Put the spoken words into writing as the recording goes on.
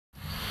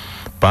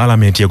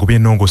Parliament yakubye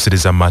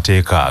ennongosereza mu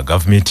mateeka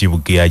gavumenti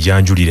ge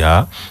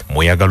yajanjulira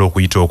mweyagala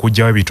okuyita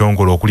okuggyawo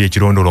ebitongole okuli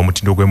ekirondoola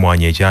omutindo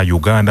gw'emmwanyi ekya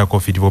Uganda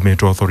Coffee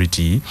Development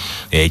Authority,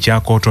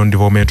 ekya Cotton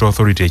Development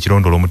Authority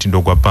ekirondoola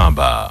omutindo gwa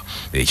ppamba,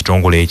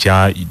 ekitongole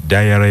ekya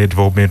Dairy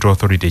Development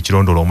Authority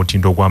ekirondoola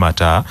omutindo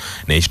gw'amata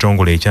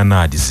n'ekitongole ekya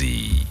NADS.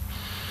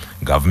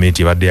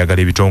 Gavumenti ebadde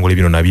yagala ebitongole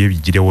bino nabyo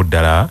bigirewo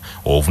ddala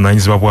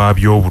obuvunaanyizibwa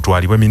bwabyo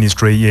butwalibwa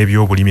Ministry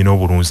y'ebyobulimi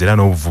n'obulunzi era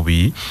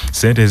n'obuvubi,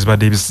 ssente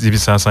ezibadde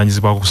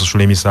zibisaasaanyizibwako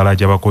kusasula emisaala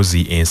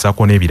gy'abakozi,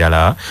 ensako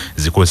n'ebirala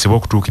zikozesebwa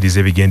okutuukiriza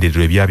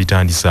ebigendererwa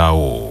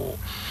ebyabitandisaawo.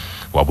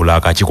 Wabula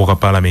akakiiko ka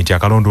Paalamenti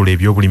akalondoola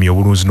ebyobulimi,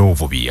 obulunzi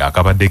n'obuvubi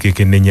akabadde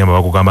keekennenya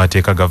amabako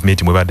g'amateeka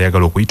gavumenti mwe badde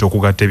yagala okuyita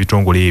okugatta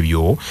ebitongole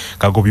ebyo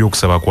kagobye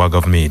okusaba kwa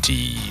gavumenti.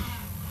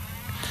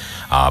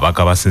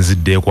 Abaka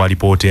basinzidde kwa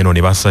lipoota eno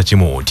ne bassa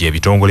kimu nti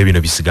ebitongole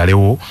bino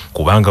bisigalewo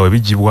kubanga bwe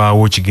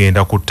bigibwawo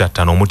kigenda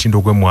kuttattana omutindo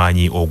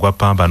gw'emmwanyi, ogwa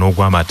ppamba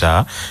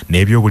n'ogw'amata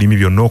n'ebyobulimi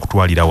byonna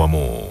okutwalira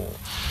wamu.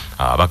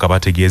 Abaka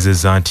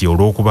bategeezezza nti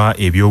olw'okuba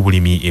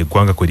ebyobulimi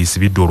eggwanga kwe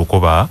lisibidde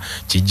olukoba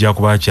kijja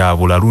kuba kya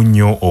bulalu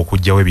nnyo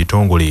okuggyawo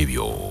ebitongole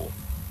ebyo.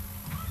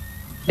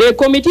 The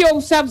committee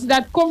observes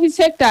that coffee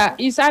sector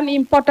is an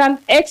important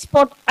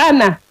export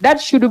earner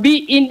that should be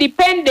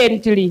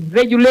independently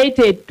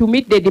regulated to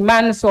meet the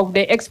demands of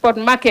the export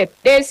market.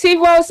 The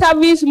civil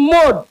service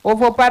mode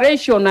of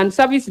operation and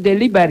service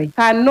delivery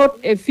cannot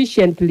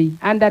efficiently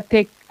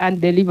undertake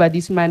and deliver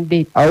this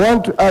mandate. I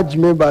want to urge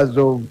members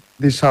of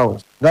this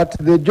House that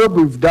the job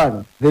we've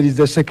done, there is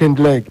a second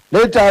leg.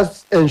 Let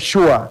us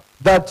ensure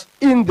that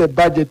in the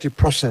budget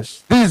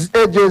process, these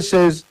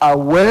agencies are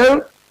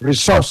well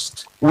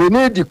resourced. We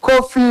need the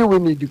coffee, we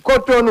need the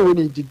cotton, we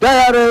need the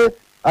dairy,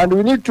 and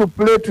we need to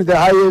play to the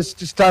highest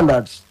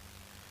standards.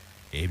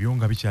 Ebyo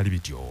nga bikyali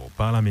bityo,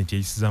 Paalamenti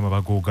eyisiza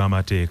amabago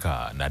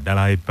g'amateeka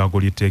naddala ebbago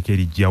ly'etteeka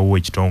eriggyawo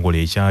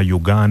ekitongole ekya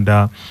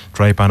Uganda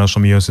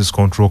Trypanosomiasis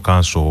Control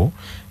Council,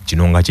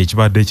 kino nga kye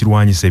kibadde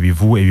kirwanyisa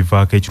ebivu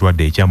ebivaako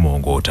ekirwadde ekya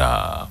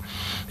Mongota.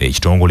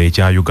 Ekitongole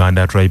ekya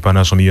Uganda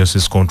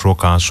Trypanosomiasis Control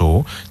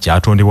Council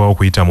kyatondebwawo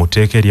okuyita mu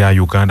tteeka erya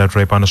Uganda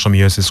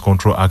Trypanosomiasis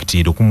Control Act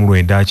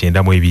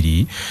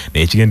 1992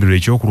 n'ekigendererwa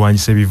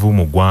ekyokulwanyisa ebivu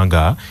mu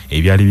ggwanga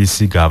ebyali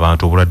bisiga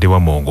abantu obulwadde bwa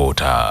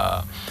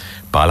Mongota.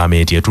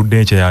 Paalamenti etudde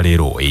enkya ya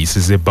leero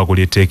eyisiza ebbago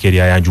ly'etteeka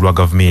eryayanjulwa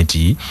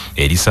gavumenti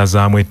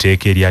erisazaamu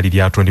etteeka eryali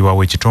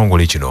lyatondebwawo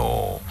ekitongole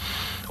kino.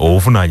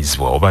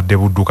 Obuvunaanyizibwa obadde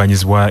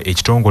buddukanyizibwa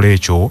ekitongole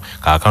ekyo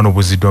kaakano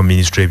buzziddwa mu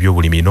Ministry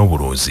y'ebyobulimi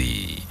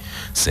n'obulunzi.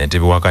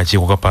 Ssentebe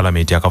w'akakiiko ka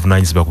Paalamenti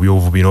akavunaanyizibwa ku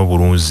by'obuvubi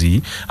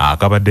n'obulunzi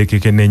akabadde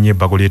keekennenya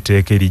ebbago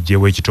ly'etteeka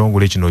eriggyewo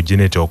ekitongole kino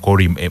Janet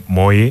Okori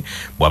Moye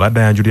bw'abadde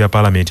ayanjulira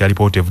Paalamenti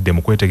alipoota evudde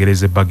mu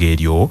kwetegereza ebbago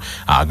eryo,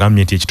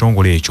 agambye nti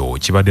ekitongole ekyo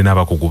kibadde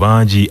n'abakugu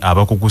bangi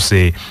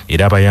abakuguse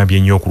era abayambye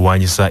ennyo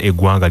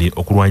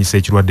okulwanyisa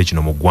ekirwadde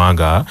kino mu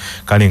ggwanga,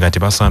 kale nga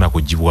tebasaana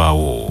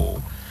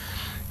kuggyibwawo.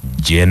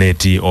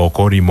 Janet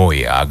Okori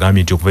Moye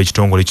agambye nti okuva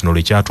ekitongole kino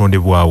lwe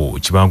kyatondebwawo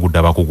kibangudde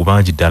abakugu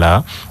bangi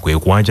ddala, kwe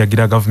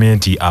kuwanjagira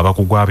gavumenti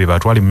abakugu abe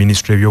batwale mu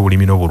Ministry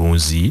y'ebyobulimi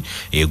n'obulunzi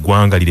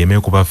eggwanga lireme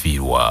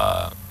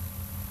kubafiirwa.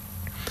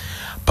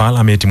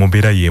 Paalamenti mu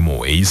mbeera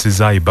y'emu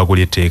eyisiza ebbago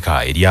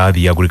ly'etteeka erya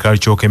the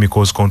Agricultural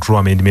Chemicals Control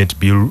Amendment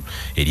Bill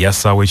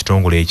eryassaawo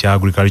ekitongole ekya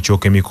Agricultural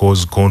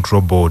Chemicals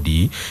Control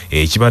Board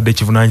ekibadde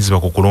kivunaanyizibwa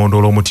ku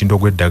kulondoola omutindo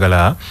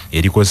gw'eddagala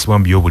erikozesebwa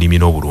mu byobulimi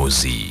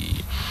n'obulunzi.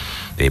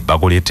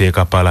 Ebbago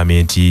ly'etteeka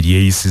Paalamenti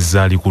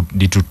lyeyisiza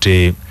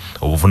litutte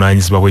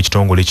obuvunaanyizibwa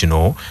bw'ekitongole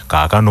kino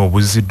kaakano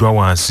obuzziddwa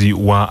wansi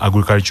wa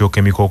Agricultural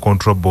Chemical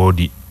Control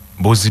Board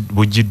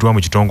buggiddwa mu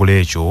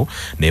kitongole ekyo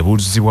ne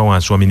buzzibwa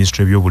wansi wa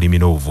Ministry y'ebyobulimi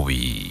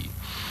n'obuvubi.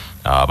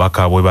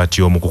 Abaka bwe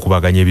batyo mu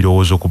kukubaganya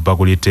ebirowoozo ku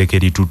bbago ly'etteeka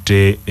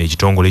eritutte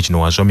ekitongole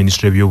kino wansi wa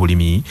Ministry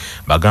y'ebyobulimi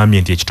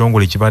bagambye nti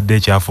ekitongole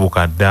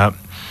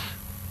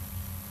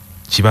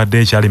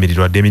kibadde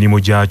ekyalemirirwa dde emirimu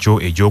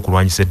gyakyo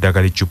egy'okulwanyisa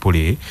eddagala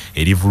eccupule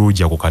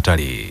erivuluja ku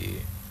katale.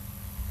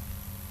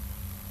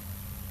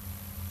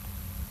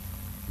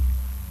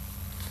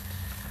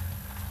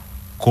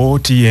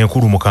 Kooti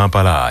enkulu mu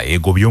Kampala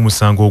egobye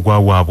omusango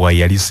ogwawaabwa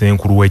yali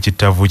ssenkulu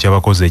w'ekittavu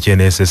ky'abakozi ekya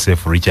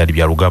Nssf Richard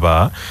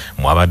Byalugaba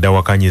mwabadde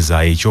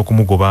awakanyiza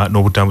eky'okumugoba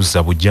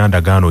n'obutambuza bujja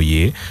ndagaano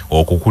ye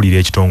okukulira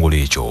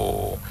ekitongole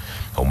ekyo.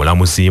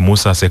 Omulamuzi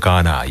Musa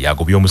Sekana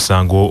yagobye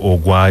omusango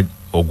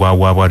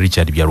ogwawaabwa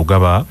Richard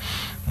Byalugaba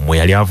mwe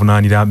yali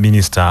avunaanira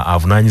minisita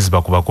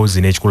avunaanyizibwa ku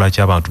bakozi n'ekikula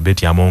ky'abantu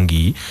Betty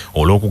Amongi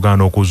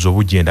olw'okugaana okuzza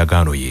obujja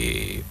endagaano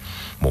ye.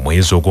 Mu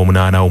mwezi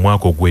ogw'omunaana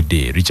omwaka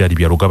ogwedde, Richard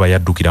Byalugaba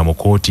yaddukira mu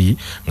kooti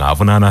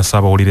ng'avunaana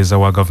ssaabawolereza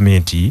wa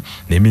gavumenti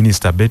ne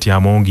minisita Betty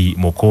Amongi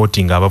mu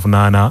kooti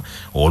ng'abavunaana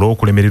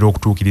olw'okulemerera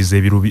okutuukiriza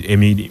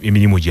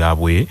emirimu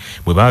gyabwe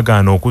bwe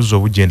baagaana okuzza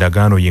obujja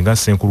endagaano ye nga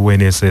ssenkulu w'e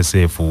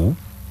Nssf,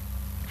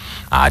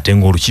 ate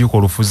ng'olukiiko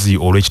olufuzi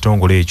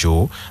olw'ekitongole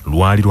ekyo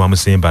lwali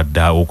lwamusemba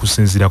dda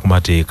okusinziira ku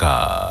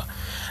mateeka.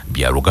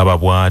 Byalugaba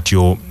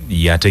bw'atyo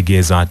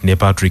yategeeza nti ne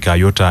Patrick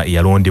Ayota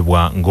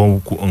eyalondibwa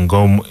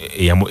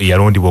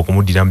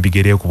okumuddira mu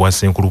bigere ku bwa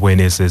ssenkulu bwa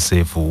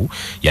Nssf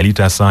yali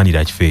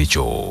tasaanira kifo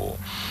ekyo.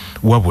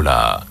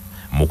 Wabula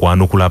mu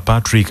kwanukula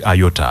Patrick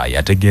Ayota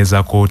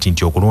yategeeza kooti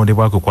nti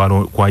okulondebwa kwe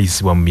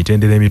kwayisibwa mu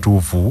mitendera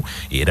emituufu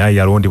era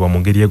yalondebwa mu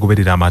ngeri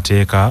egoberera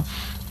amateeka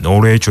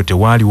n'olwekyo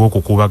tewaaliwo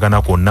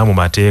okukuubagana kwonna mu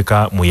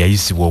mateeka mwe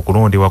yayisibwa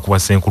okulondebwa ku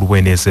bwasenkulu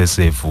bwe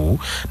Nssf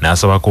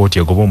n'asaba kooti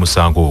egoba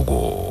omusango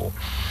ogwo.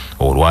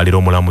 Olwaliro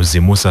omulamuzi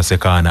Musa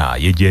Sekana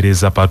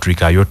yejeereza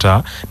Patrick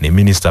Ayota ne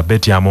Minisita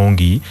Betty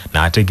Amongi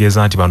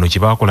n'ategeeza nti bano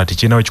kibaakola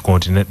tekirinawo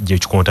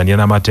kikontanya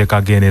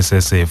n'amateeka ge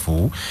Nssf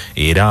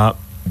era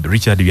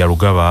Richard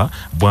Byalugaba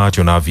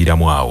bw'atyo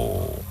n'aviiramu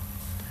awo.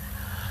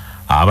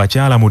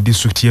 Abakyala mu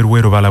disitulikiti y'e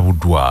Luweero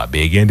balabuddwa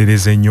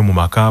beegendereza ennyo mu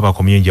maka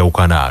bakomye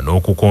enjawukana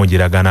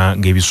n'okukonjeragana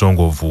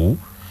ng'ebisongovu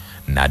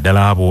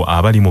naddala abo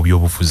abali mu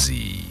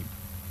byobufuzi.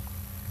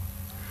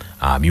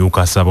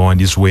 Amyuka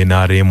Ssaabawandiisi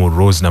w'NRM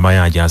Rose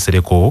Namayanja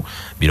Nsereko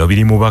bino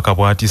biri mu bubaka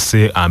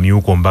bw'atisse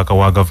amyuka omubaka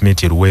wa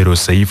gavumenti e Luweero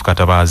Saif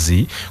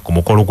Katabaazi ku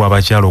mukolo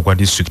gw'abakyala ogwa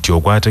disitulikiti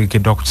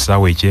ogwategekeddwa ku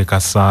kisaawe eky'e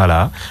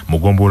Kasaala mu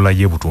ggombolola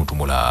y'e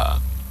Butuntumula.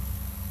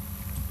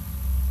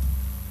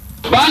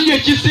 Bangi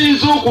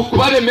ekisinza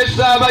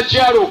okubalemesa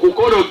abakyala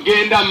okukola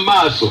okugenda mu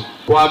maaso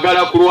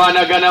kwagala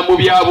kulwanagana mu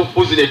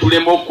byabufuzi ne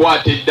tulema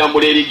okukwata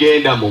eddamula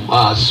erigenda mu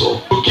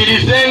maaso.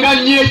 Tukkirizenga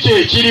nnyo ekyo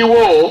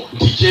ekiriwo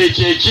nti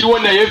kyekyo ekiriwo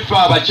naye ffe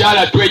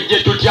abakyala twejje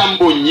tutya mu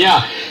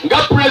bunnya nga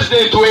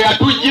pulezidenti we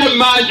yatujja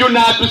emmanju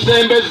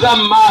n'atusembeza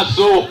mu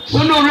maaso.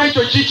 So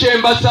n'olwekyo kiki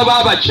mbasaba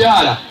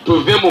abakyala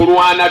tuve mu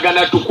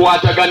lwanagana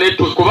tukwatagane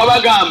kuba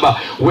bagamba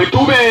we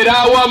tubeera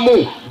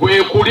awamu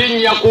gwe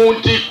kulinnya ku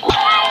ntikko.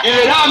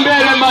 Era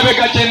mbeere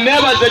mabega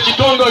kyenneebaza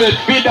ekitongole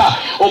FIDA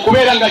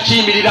okubeera nga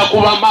kiyimirira ku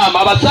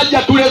bamaama.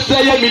 Abasajja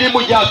tuleseeyo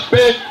emirimu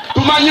gyaffe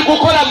tumanyi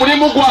kukola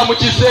mulimu gwa mu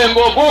kisengo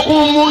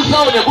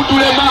ogw'okuwummuusawo ne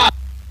gutulema.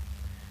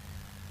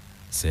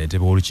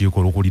 Ssentebe w'olukiiko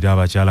olukulira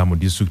abakyala mu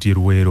disitulikiti y'e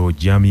Luweero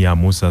Jamia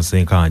Musa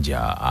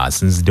Senkanja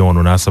asinzidde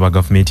wano n'asaba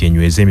gavumenti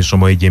enyweze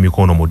emisomo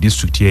egy'emikono mu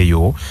disitulikiti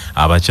eyo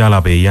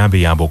abakyala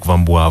beeyambeyambe okuva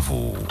mu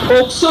bwavu.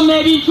 Okusoma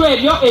ebintu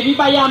ebyo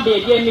ebibayamba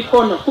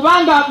eby'emikono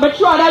kubanga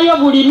betwalayo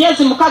buli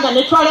myezi 6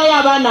 ne twalayo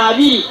abaana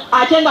 2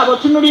 ate nga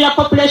bwetunulira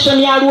population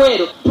ya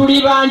Luweero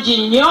tuli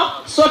bangi nnyo,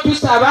 so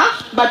tusaba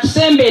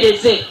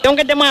batusembereze.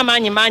 Yongeddemu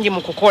amaanyi mangi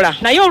mu kukola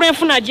naye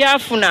olw'enfuna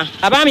gy'afuna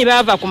abaami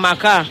baava ku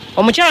maka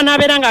omukyala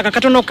n'abeera nga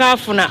akakatono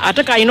kafuna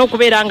ate kalina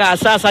okubeera nga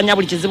asaasanya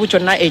buli kizibu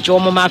kyonna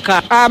eky'omu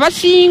maka.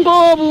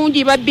 Abasinga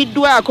obungi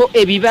babbiddwako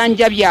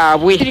ebibanja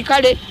byabwe.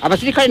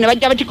 Abasirikale ne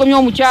bajja batikomya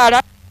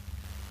omukyala.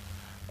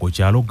 Ku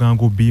kyalo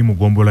Gango B mu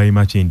ggombolola y'e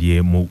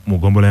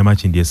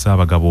Makindye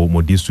Ssaabagabo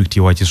mu disitulikiti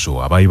y'e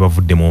Wakiso abaali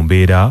bavudde mu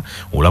mbeera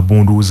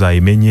olw'abbunduuza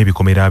emenye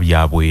ebikomera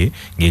byabwe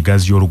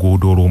ng'egazi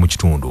y'oluguudo olw'omu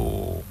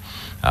kitundu.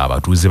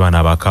 Abatuuze bano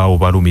abakaawo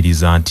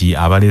balumiriza nti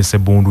abaleese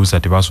ebbunduuza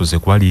tebasoose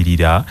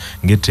kubalirira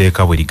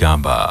ng'etteeka bwe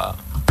ligamba.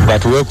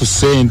 Batuwe ku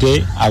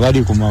ssente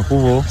abali ku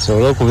makubo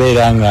sobole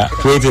okubeera nga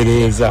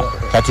twetereeza.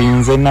 Kati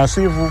nze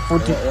nasiivu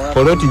futi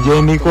poloti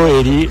gyendiko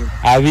eri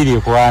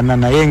 240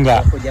 naye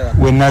nga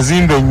we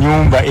nazimba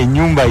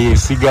ennyumba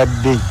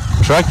yeesigadde.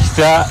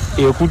 Tractor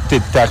ekutte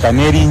ettaka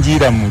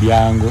n'erinjiira mu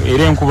mulyango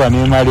era enkuba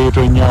n'emala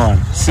etonnya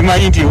wano.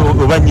 Simanyi nti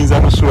oba nnyinza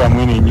kusula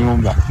mwene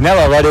ennyumba.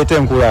 N'abo abaleeta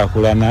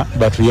enkulaakulana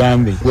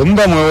batuyambe. Bwe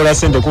muba mwewola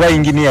ssente kuba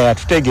yinginiya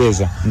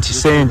yatutegeeza nti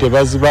ssente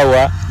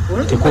bazibawa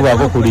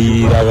tekubaako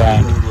kuliyirira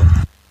bantu.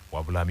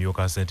 Wabula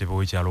amyuka ssentebe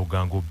w'ekyalo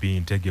Gango B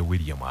Ntege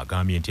William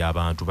agambye nti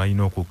abantu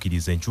balina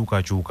okukkiriza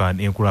enkyukakyuka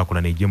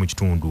n'enkulaakulana ejje mu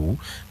kitundu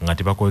nga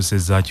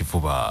tebakozesezza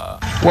kifuba.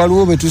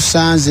 Waliwo be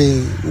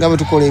tusanze nga bwe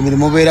tukola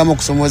emirimu obeeramu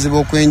okusomozebwa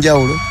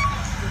okw'enjawulo.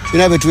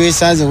 Tulina be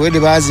twesanze wedde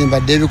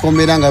baazimbadde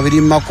ebikomera nga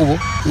biri mu makubo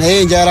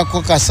naye njagala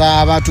kukakasa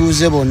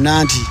abatuuze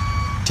bonna nti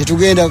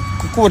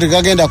kukubo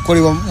tegagenda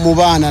kukolebwa mu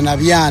baana na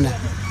byana.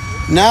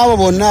 N'abo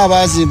bonna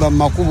abaazimba mu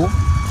makubo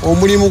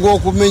omulimu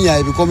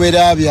gw'okumenya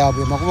ebikomera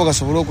byabwe makubo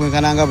gasobole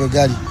okwenkana nga bwe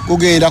gali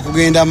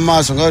kugenda mu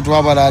maaso nga bwe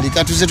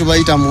twabalaalika tuze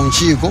tubayita mu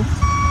nkiiko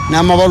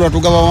n'amabalwa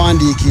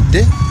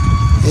tugabawandiikidde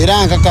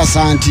era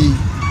nkakasa nti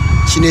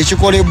kino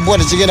ekikolebwa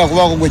tekigenda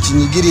kubaako gwe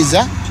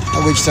kinyigiriza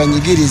na gwe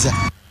kitanyigiriza.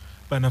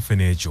 Banaffe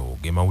n'ekyo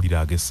ge mawulire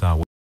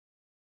ag'essaawa.